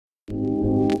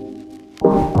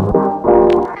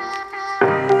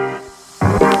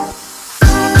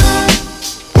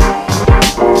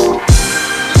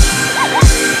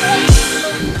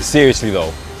Seriously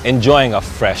though, enjoying a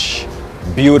fresh,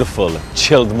 beautiful,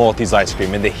 chilled Maltese ice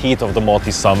cream in the heat of the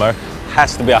Maltese summer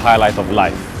has to be a highlight of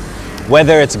life.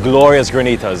 Whether it's glorious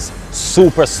granitas,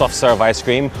 super soft serve ice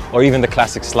cream, or even the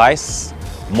classic slice,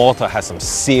 Malta has some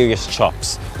serious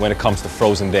chops when it comes to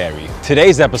frozen dairy.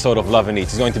 Today's episode of Lovin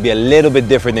Eats is going to be a little bit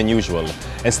different than usual.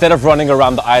 Instead of running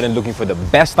around the island looking for the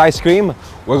best ice cream,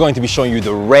 we're going to be showing you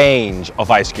the range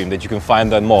of ice cream that you can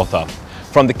find in Malta.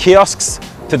 From the kiosks,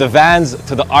 to the vans,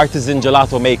 to the artisan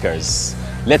gelato makers.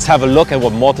 Let's have a look at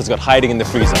what Malta's got hiding in the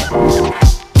freezer.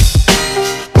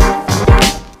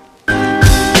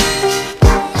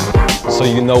 So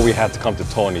you know we had to come to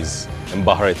Tony's in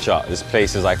Bahrecha. This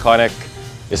place is iconic.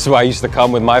 This is where I used to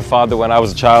come with my father when I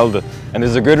was a child, and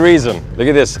there's a good reason. Look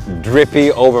at this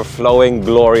drippy, overflowing,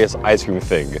 glorious ice cream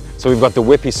thing. So we've got the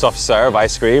whippy soft serve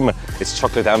ice cream. It's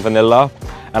chocolate and vanilla.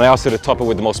 And I also did top it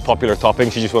with the most popular topping.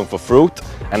 She just went for fruit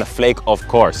and a flake, of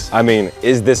course. I mean,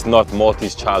 is this not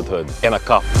Maltese childhood in a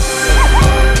cup?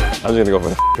 I'm just gonna go for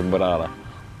the f***ing banana.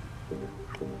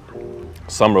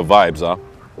 Summer vibes, huh?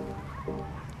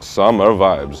 Summer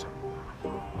vibes.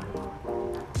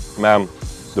 Man,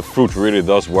 the fruit really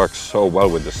does work so well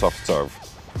with the soft serve.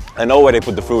 I know where they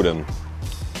put the fruit in.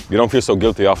 You don't feel so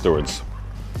guilty afterwards.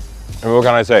 And what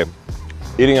can I say?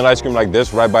 Eating an ice cream like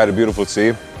this right by the beautiful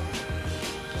sea,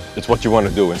 it's what you want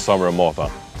to do in summer in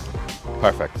Malta.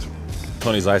 Perfect.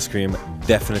 Tony's ice cream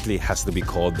definitely has to be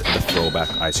called the throwback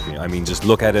ice cream. I mean, just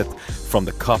look at it, from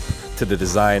the cup to the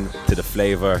design to the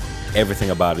flavor, everything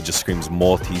about it just screams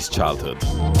Maltese childhood.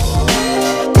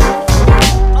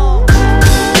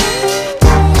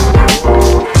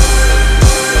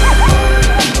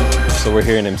 So we're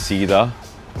here in Msida.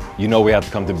 You know we had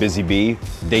to come to Busy Bee.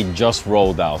 They just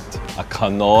rolled out a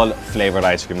cannoli flavored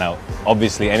ice cream. Now,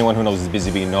 obviously, anyone who knows Busy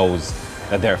Bee knows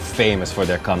that they're famous for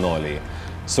their cannoli.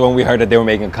 So when we heard that they were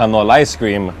making cannoli ice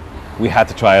cream, we had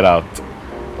to try it out.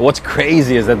 What's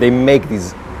crazy is that they make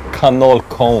these cannoli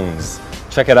cones.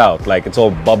 Check it out, like it's all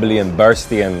bubbly and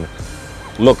bursty and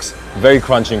looks very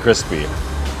crunchy and crispy.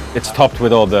 It's topped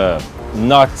with all the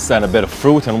nuts and a bit of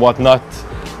fruit and whatnot,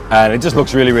 and it just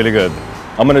looks really, really good.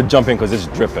 I'm gonna jump in because it's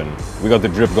dripping. We got the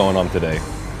drip going on today.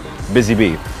 Busy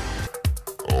Bee.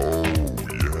 Oh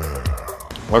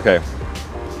yeah. Okay.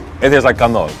 It tastes like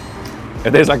cannoli.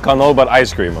 It tastes like cannoli but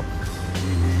ice cream.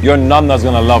 Your nana's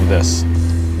gonna love this.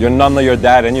 Your nana, your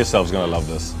dad, and yourself's gonna love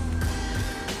this.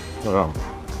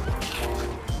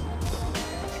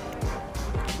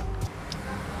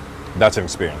 That's an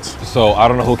experience. So I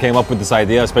don't know who came up with this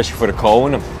idea, especially for the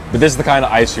cone, but this is the kind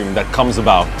of ice cream that comes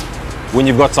about when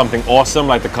you've got something awesome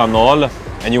like the cannoli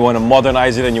and you want to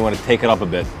modernize it and you want to take it up a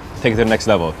bit, take it to the next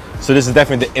level. So this is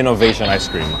definitely the innovation ice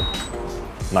cream.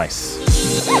 Nice.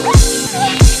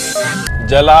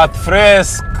 Gelat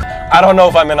frisk. I don't know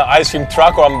if I'm in an ice cream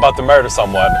truck or I'm about to murder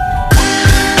someone.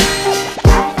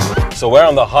 So we're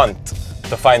on the hunt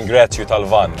to find Gretchen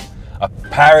Talvan.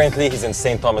 Apparently he's in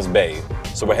St. Thomas Bay.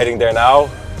 So we're heading there now.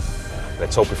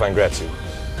 Let's hope we find Gretchen.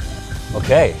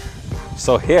 Okay,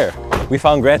 so here we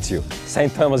found Gretchen,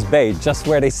 St. Thomas Bay, just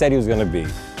where they said he was gonna be.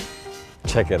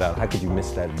 Check it out. How could you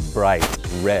miss that bright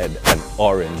red and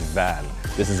orange van?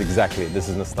 This is exactly it. This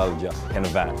is nostalgia in a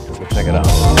van. Let's go check it out.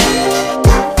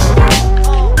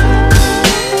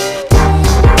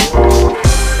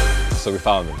 So we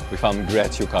found him. We found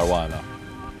Gretchen Caruana.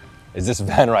 It's this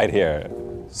van right here.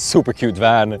 Super cute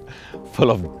van, full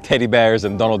of teddy bears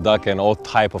and Donald Duck and all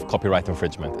type of copyright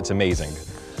infringement. It's amazing.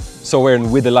 So we're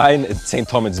in with the line at St.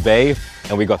 Thomas Bay,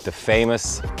 and we got the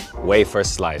famous wafer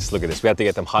slice. Look at this. We had to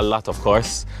get them hallat, of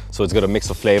course, so it's got a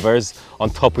mix of flavors. On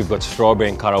top, we've got strawberry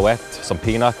and carawet, some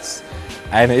peanuts,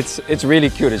 and it's really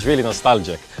cute. It's really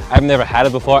nostalgic. I've never had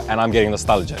it before, and I'm getting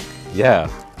nostalgic. Yeah,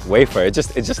 wafer. It's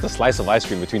just a slice of ice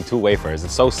cream between two wafers.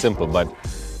 It's so simple, but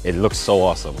it looks so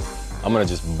awesome. I'm gonna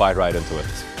just bite right into it.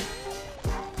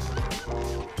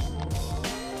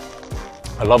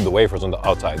 I love the wafers on the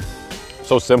outside.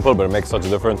 So simple, but it makes such a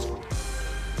difference.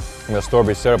 And the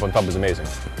strawberry syrup on top is amazing.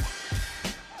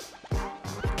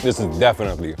 This is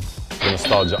definitely the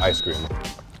nostalgia ice cream.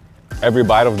 Every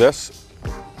bite of this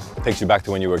takes you back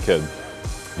to when you were a kid.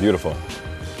 Beautiful.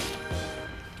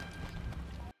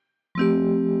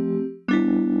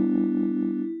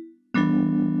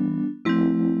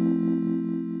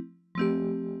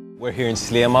 We're here in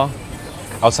Slema,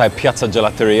 outside Piazza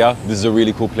Gelateria. This is a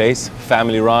really cool place,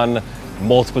 family run,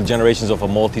 multiple generations of a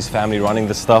Maltese family running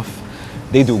the stuff.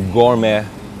 They do gourmet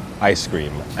ice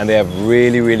cream and they have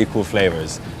really, really cool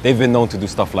flavors. They've been known to do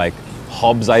stuff like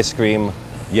Hobbs ice cream.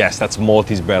 Yes, that's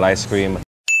Maltese bread ice cream.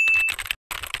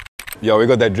 Yo, we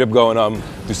got that drip going on.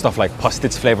 Do stuff like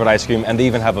pastits flavored ice cream, and they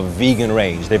even have a vegan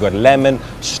range. They've got lemon,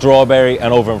 strawberry,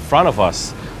 and over in front of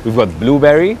us, we've got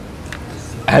blueberry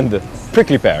and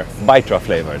prickly pear, Bitra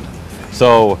flavored.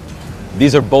 So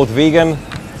these are both vegan,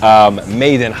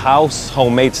 made in-house,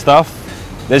 homemade stuff.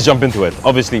 Let's jump into it.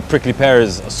 Obviously, prickly pear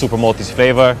is a super Maltese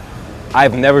flavor.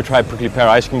 I've never tried prickly pear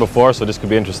ice cream before, so this could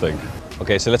be interesting.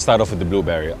 Okay, so let's start off with the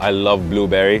blueberry. I love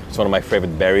blueberry. It's one of my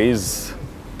favorite berries.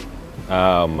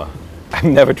 I've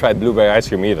never tried blueberry ice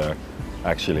cream either,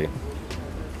 actually.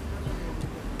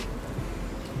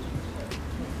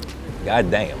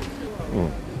 God damn.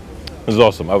 This is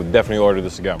awesome. I would definitely order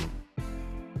this again.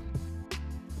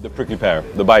 The prickly pear,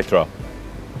 the Bitra.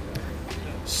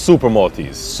 Super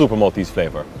Maltese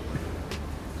flavor.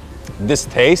 This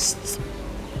tastes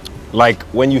like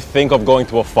when you think of going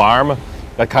to a farm,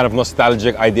 that kind of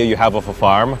nostalgic idea you have of a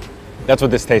farm. That's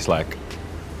what this tastes like.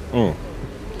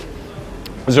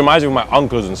 This reminds me of my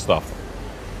uncles and stuff.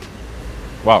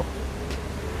 Wow.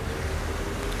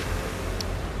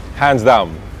 Hands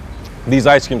down, these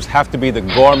ice creams have to be the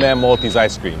gourmet Maltese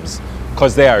ice creams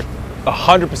because they are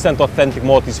 100% authentic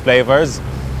Maltese flavors,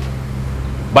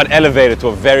 but elevated to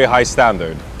a very high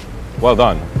standard. Well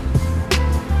done.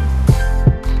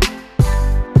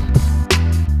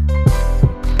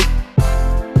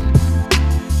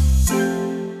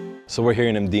 So we're here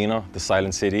in Mdina, the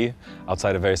silent city,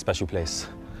 outside a very special place,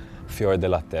 Fior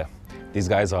del Latte. These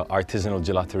guys are artisanal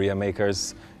gelateria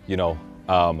makers, you know,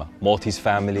 Maltese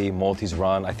family, Maltese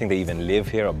run. I think they even live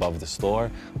here above the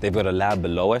store. They've got a lab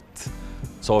below it.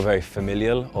 It's all very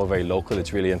familial, all very local.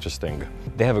 It's really interesting.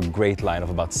 They have a great line of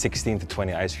about 16 to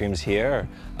 20 ice creams here.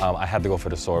 I had to go for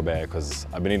the sorbet because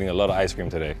I've been eating a lot of ice cream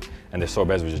today and the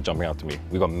sorbets were just jumping out to me.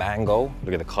 We got mango,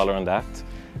 look at the color on that.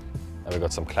 And we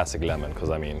got some classic lemon because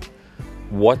I mean,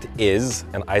 what is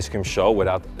an ice cream show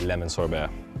without lemon sorbet?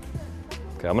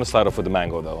 Okay, I'm gonna start off with the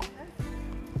mango though.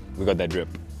 We got that drip.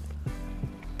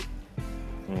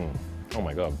 Oh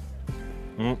my God.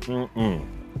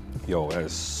 Yo, that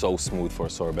is so smooth for a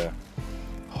sorbet.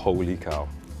 Holy cow.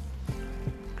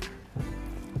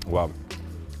 Wow.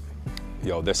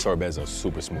 Yo, their sorbets are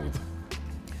super smooth.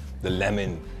 The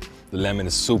lemon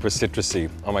is super citrusy.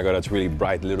 Oh my God, that's really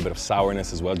bright. A little bit of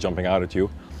sourness as well jumping out at you.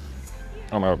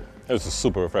 Oh my God. This is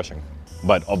super refreshing.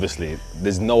 But obviously,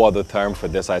 there's no other term for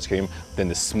this ice cream than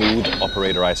the smooth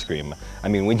operator ice cream. I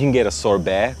mean, when you can get a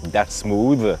sorbet that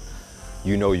smooth,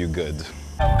 you know you're good.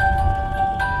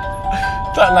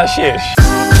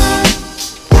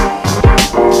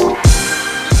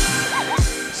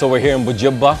 So we're here in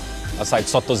Bujibba, outside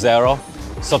Sotto Zero.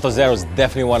 Sotto Zero is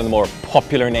definitely one of the more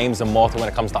popular names in Malta when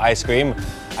it comes to ice cream.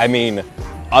 I mean,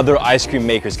 other ice cream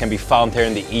makers can be found here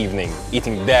in the evening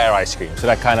eating their ice cream. So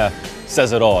that kind of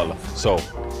says it all. So,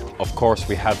 of course,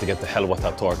 we had to get the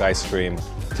Helwa Tork ice cream,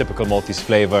 typical Maltese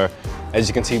flavor. As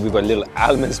you can see, we've got little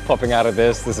almonds popping out of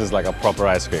this. This is like a proper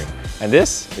ice cream. And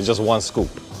this is just one scoop.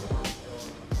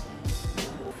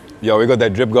 Yo, we got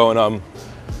that drip going on.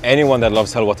 Anyone that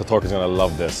loves Helwa Tork is gonna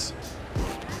love this.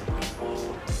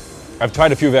 I've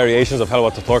tried a few variations of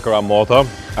Helwa Tork around Malta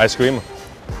ice cream.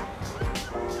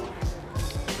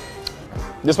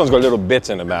 This one's got little bits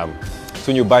in it, man. So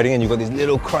when you're biting in, you got these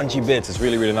little crunchy bits. It's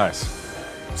really, really nice.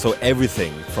 So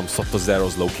everything from Sotto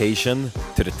Zero's location,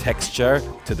 to the texture,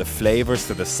 to the flavors,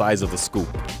 to the size of the scoop,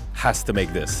 has to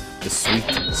make this the sweet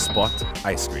spot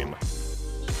ice cream.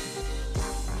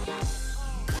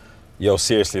 Yo,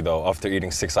 seriously though, after eating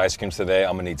 6 ice creams today,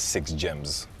 I'm gonna need 6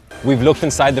 gyms. We've looked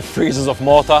inside the freezers of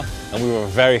Malta, and we were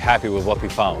very happy with what we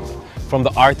found. From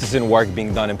the artisan work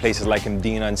being done in places like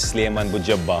Mdina and Slema and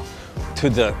Bujibba, to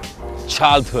the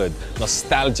childhood,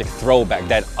 nostalgic throwback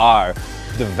that are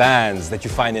the vans that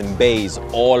you find in bays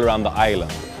all around the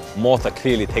island. Malta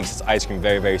clearly takes its ice cream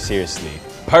very, very seriously.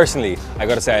 Personally, I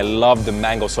gotta say I love the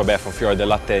mango sorbet from Fior del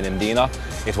Latte in Mdina.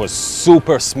 It was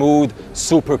super smooth,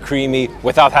 super creamy,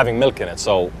 without having milk in it,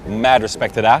 so mad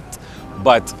respect to that.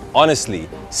 But honestly,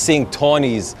 seeing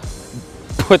Tony's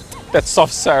put that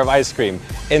soft serve ice cream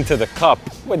into the cup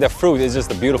with the fruit is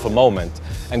just a beautiful moment.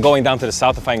 And going down to the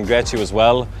south to find Greccio as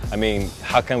well, I mean,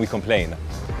 how can we complain?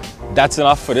 That's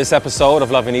enough for this episode of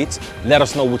Lovin Eats. Let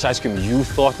us know which ice cream you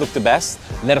thought looked the best.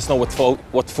 Let us know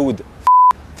what food,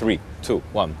 3, 2,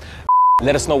 1.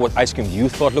 Let us know what ice cream you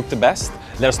thought looked the best.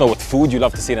 Let us know what food you'd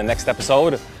love to see in the next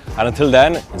episode. And until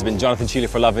then, it's been Jonathan Chile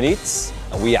for Lovin Eats,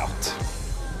 and we out.